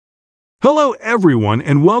Hello everyone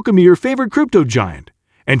and welcome to your favorite crypto giant.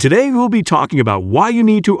 And today we'll be talking about why you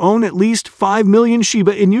need to own at least 5 million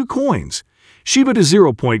Shiba Inu coins, Shiba to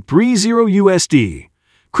 0.30 USD.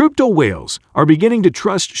 Crypto whales are beginning to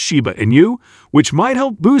trust Shiba Inu, which might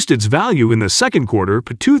help boost its value in the second quarter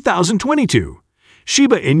of 2022.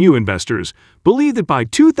 Shiba Inu investors believe that by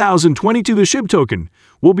 2022 the SHIB token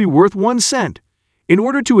will be worth 1 cent. In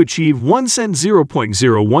order to achieve 1 cent 0.01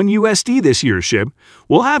 USD this year, SHIB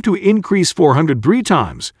will have to increase 403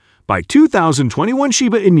 times. By 2021,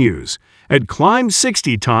 Shiba Inus had climbed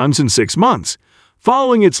 60 times in 6 months.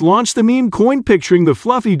 Following its launch, the meme coin picturing the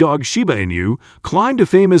fluffy dog Shiba Inu climbed to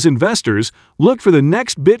fame as investors looked for the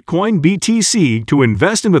next Bitcoin BTC to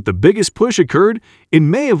invest in, but the biggest push occurred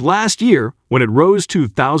in May of last year when it rose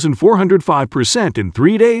 2,405% in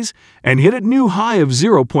 3 days and hit a new high of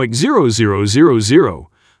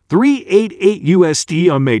 0.0000388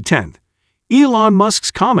 USD on May 10th. Elon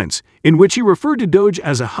Musk's comments, in which he referred to Doge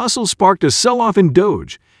as a hustle, sparked a sell-off in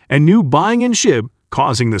Doge and new buying in SHIB,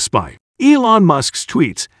 causing the spike. Elon Musk's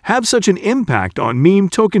tweets have such an impact on meme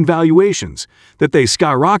token valuations that they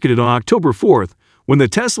skyrocketed on October 4th when the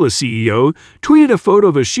Tesla CEO tweeted a photo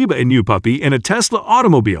of a Shiba Inu puppy in a Tesla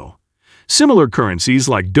automobile. Similar currencies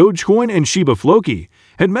like Dogecoin and Shiba Floki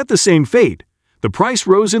had met the same fate. The price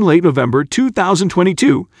rose in late November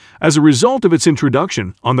 2022 as a result of its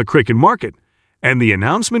introduction on the Kraken market and the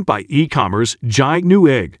announcement by e-commerce giant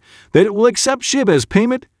Newegg that it will accept SHIB as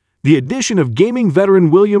payment. The addition of gaming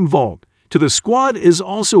veteran William Vault to the squad is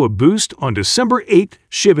also a boost. On December 8th,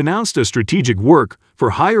 SHIB announced a strategic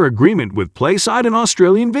work-for-hire agreement with PlaySide, an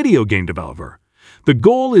Australian video game developer. The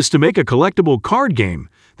goal is to make a collectible card game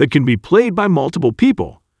that can be played by multiple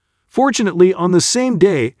people. Fortunately, on the same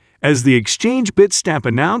day as the exchange, Bitstamp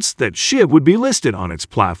announced that SHIB would be listed on its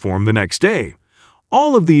platform the next day.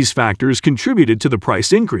 All of these factors contributed to the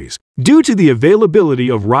price increase. Due to the availability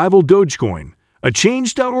of rival Dogecoin, a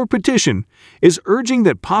change.org petition is urging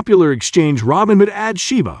that popular exchange Robinhood add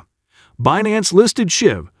Shiba. Binance listed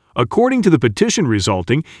SHIB, according to the petition,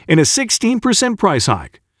 resulting in a 16% price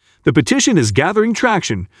hike. The petition is gathering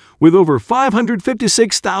traction with over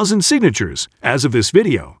 556,000 signatures as of this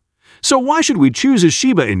video. So why should we choose a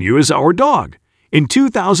Shiba Inu as our dog? In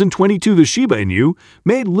 2022, the Shiba Inu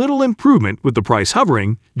made little improvement, with the price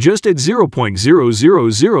hovering just at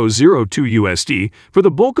 0.00002 USD for the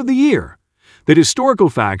bulk of the year. The historical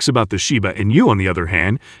facts about the Shiba Inu, on the other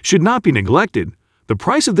hand, should not be neglected. The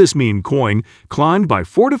price of this meme coin climbed by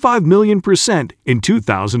 45 million% in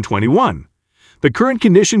 2021. The current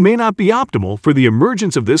condition may not be optimal for the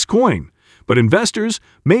emergence of this coin, but investors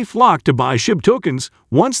may flock to buy SHIB tokens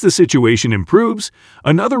once the situation improves.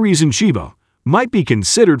 Another reason Shiba might be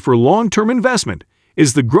considered for long-term investment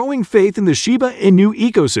is the growing faith in the Shiba Inu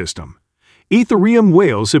ecosystem. Ethereum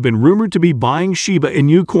whales have been rumored to be buying Shiba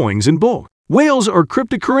Inu coins in bulk. Whales are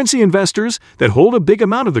cryptocurrency investors that hold a big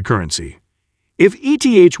amount of the currency. If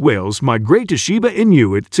ETH whales migrate to Shiba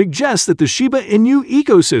Inu, it suggests that the Shiba Inu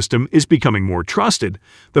ecosystem is becoming more trusted.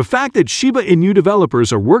 The fact that Shiba Inu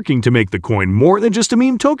developers are working to make the coin more than just a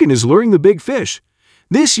meme token is luring the big fish.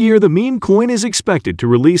 This year, the meme coin is expected to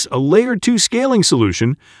release a Layer 2 scaling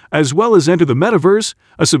solution, as well as enter the metaverse.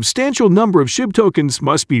 A substantial number of SHIB tokens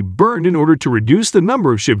must be burned in order to reduce the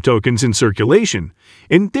number of SHIB tokens in circulation.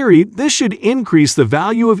 In theory, this should increase the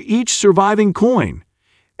value of each surviving coin.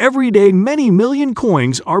 Every day, many million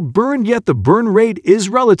coins are burned, yet the burn rate is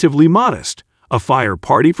relatively modest. A fire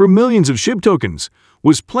party for millions of SHIB tokens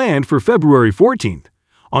was planned for February 14th.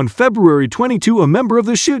 On February 22, a member of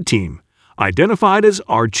the SHIB team, identified as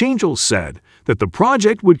Archangel, said that the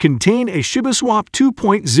project would contain a ShibaSwap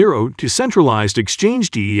 2.0 decentralized exchange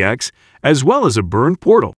DEX, as well as a burn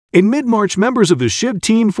portal. In mid-March, members of the SHIB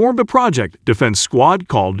team formed a project defense squad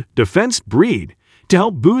called Defense Breed to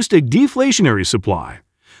help boost a deflationary supply.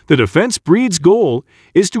 The Defense Breed's goal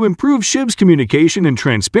is to improve SHIB's communication and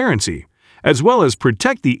transparency, as well as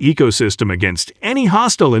protect the ecosystem against any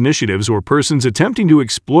hostile initiatives or persons attempting to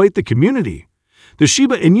exploit the community. The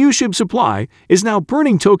Shiba Inu SHIB supply is now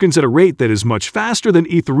burning tokens at a rate that is much faster than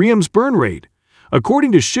Ethereum's burn rate.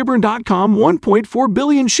 According to Shibburn.com, 1.4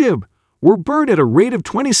 billion SHIB were burned at a rate of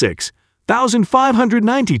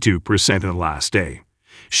 26,592% in the last day.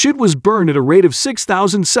 SHIB was burned at a rate of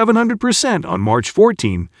 6,700% on March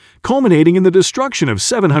 14, culminating in the destruction of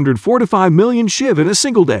 745 million SHIB in a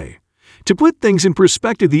single day. To put things in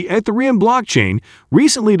perspective, the Ethereum blockchain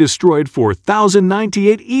recently destroyed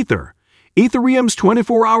 4,098 Ether. Ethereum's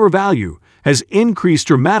 24-hour value has increased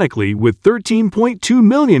dramatically, with $13.2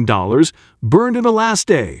 million burned in the last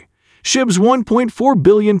day. SHIB's 1.4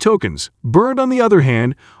 billion tokens, burned on the other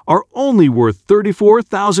hand, are only worth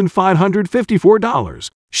 $34,554.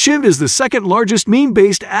 SHIB is the second largest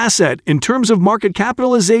meme-based asset in terms of market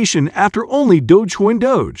capitalization after only Dogecoin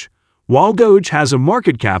Doge. While Doge has a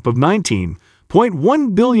market cap of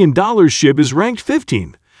 $19.1 billion, SHIB is ranked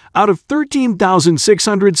 15th out of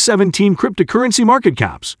 13,617 cryptocurrency market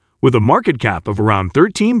caps, with a market cap of around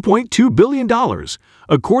 $13.2 billion.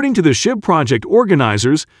 According to the SHIB project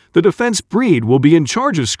organizers, the defense breed will be in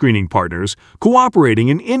charge of screening partners cooperating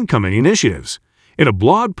in incoming initiatives. In a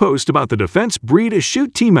blog post about the defense breed, a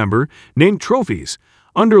SHIB team member named Trophies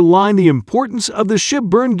underlined the importance of the SHIB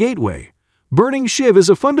burn gateway. Burning SHIB is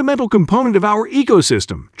a fundamental component of our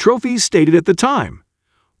ecosystem, Trophies stated at the time.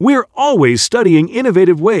 We're always studying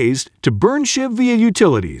innovative ways to burn SHIB via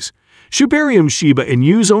utilities. Shibarium's Shiba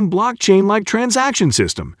Inu's own blockchain-like transaction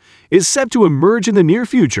system is set to emerge in the near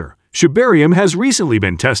future. Shibarium has recently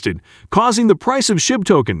been tested, causing the price of SHIB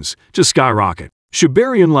tokens to skyrocket.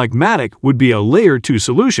 Shibarium, like Matic, would be a Layer 2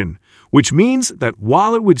 solution, which means that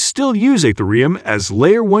while it would still use Ethereum as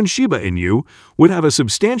Layer 1, Shiba Inu would have a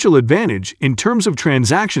substantial advantage in terms of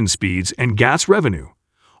transaction speeds and gas revenue,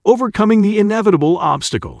 overcoming the inevitable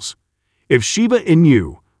obstacles. If Shiba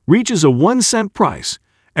Inu reaches a 1 cent price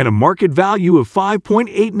and a market value of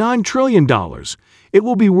 $5.89 trillion, it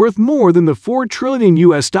will be worth more than the $4 trillion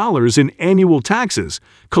in annual taxes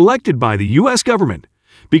collected by the US government.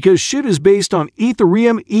 Because SHIB is based on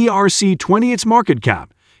Ethereum ERC20, its market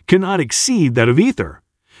cap cannot exceed that of Ether.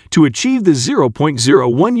 To achieve the 0.01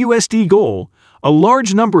 USD goal, a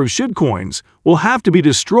large number of SHIB coins will have to be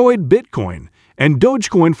destroyed. Bitcoin and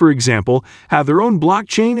Dogecoin, for example, have their own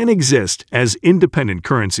blockchain and exist as independent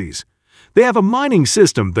currencies. They have a mining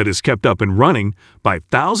system that is kept up and running by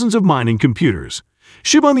thousands of mining computers.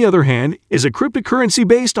 SHIB, on the other hand, is a cryptocurrency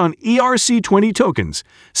based on ERC20 tokens,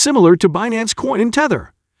 similar to Binance Coin and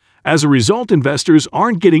Tether. As a result, investors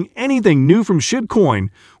aren't getting anything new from SHIB coin,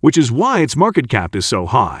 which is why its market cap is so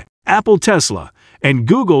high. Apple, Tesla, and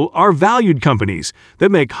Google are valued companies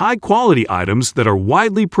that make high-quality items that are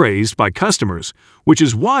widely praised by customers, which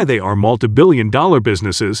is why they are multi-billion-dollar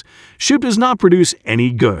businesses. SHIB does not produce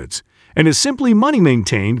any goods and is simply money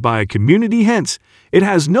maintained by a community, hence, it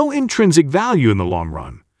has no intrinsic value in the long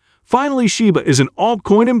run. Finally, Shiba is an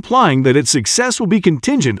altcoin, implying that its success will be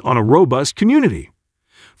contingent on a robust community.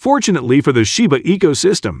 Fortunately for the Shiba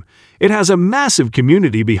ecosystem, it has a massive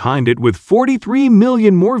community behind it with 43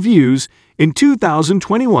 million more views in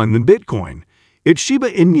 2021 than Bitcoin. Its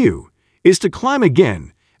Shiba Inu is to climb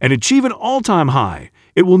again and achieve an all-time high.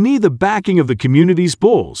 It will need the backing of the community's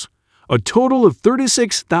bulls. A total of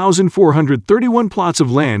 36,431 plots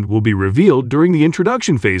of land will be revealed during the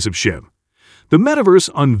introduction phase of SHIB. The metaverse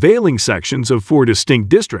unveiling sections of 4 distinct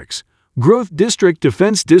districts: Growth District,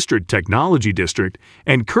 Defense District, Technology District,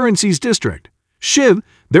 and Currencies District. SHIB,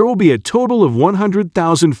 there will be a total of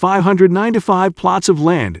 100,595 plots of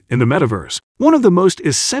land in the metaverse. One of the most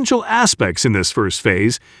essential aspects in this first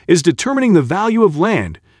phase is determining the value of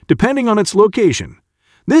land, depending on its location.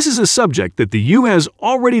 This is a subject that the EU has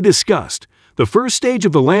already discussed. The first stage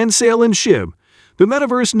of the land sale in SHIB, the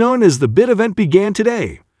metaverse known as the bid event, began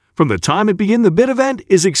today. From the time it began, the bid event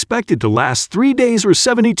is expected to last 3 days or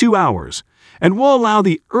 72 hours and will allow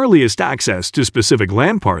the earliest access to specific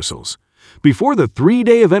land parcels. Before the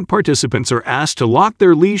 3-day event, participants are asked to lock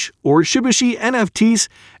their leash or Shibashi NFTs,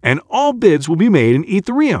 and all bids will be made in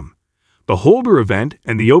Ethereum. The holder event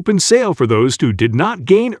and the open sale for those who did not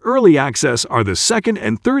gain early access are the second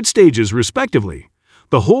and third stages, respectively.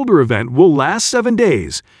 The holder event will last 7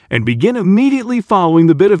 days and begin immediately following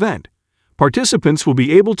the bid event. Participants will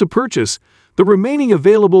be able to purchase the remaining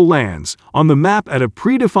available lands on the map at a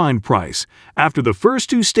predefined price after the first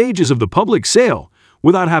 2 stages of the public sale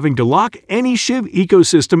without having to lock any SHIB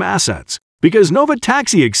ecosystem assets. Because Nova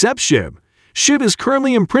Taxi accepts SHIB, SHIB is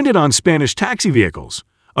currently imprinted on Spanish taxi vehicles.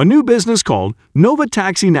 A new business called Nova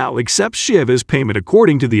Taxi now accepts SHIB as payment,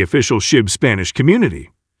 according to the official SHIB Spanish community.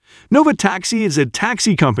 Nova Taxi is a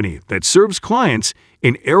taxi company that serves clients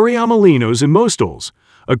in Arroyomolinos and Mostles,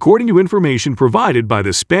 according to information provided by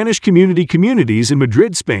the Spanish communities in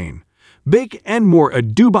Madrid, Spain. Bake and More, a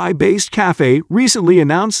Dubai-based cafe, recently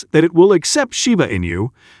announced that it will accept Shiba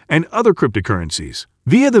Inu and other cryptocurrencies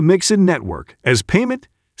via the Mixin network as payment.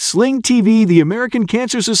 Sling TV, the American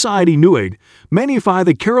Cancer Society, Newegg, Manify,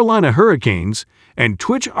 the Carolina Hurricanes, and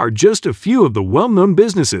Twitch are just a few of the well-known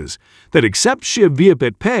businesses that accept SHIB via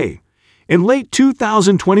BitPay. In late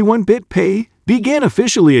 2021, BitPay began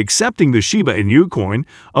officially accepting the Shiba Inu coin,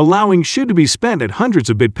 allowing SHIB to be spent at hundreds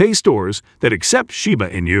of BitPay stores that accept Shiba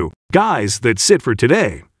Inu. Guys, that's it for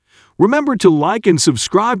today. Remember to like and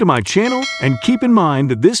subscribe to my channel, and keep in mind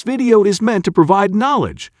that this video is meant to provide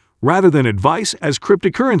knowledge rather than advice, as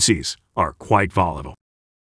cryptocurrencies are quite volatile.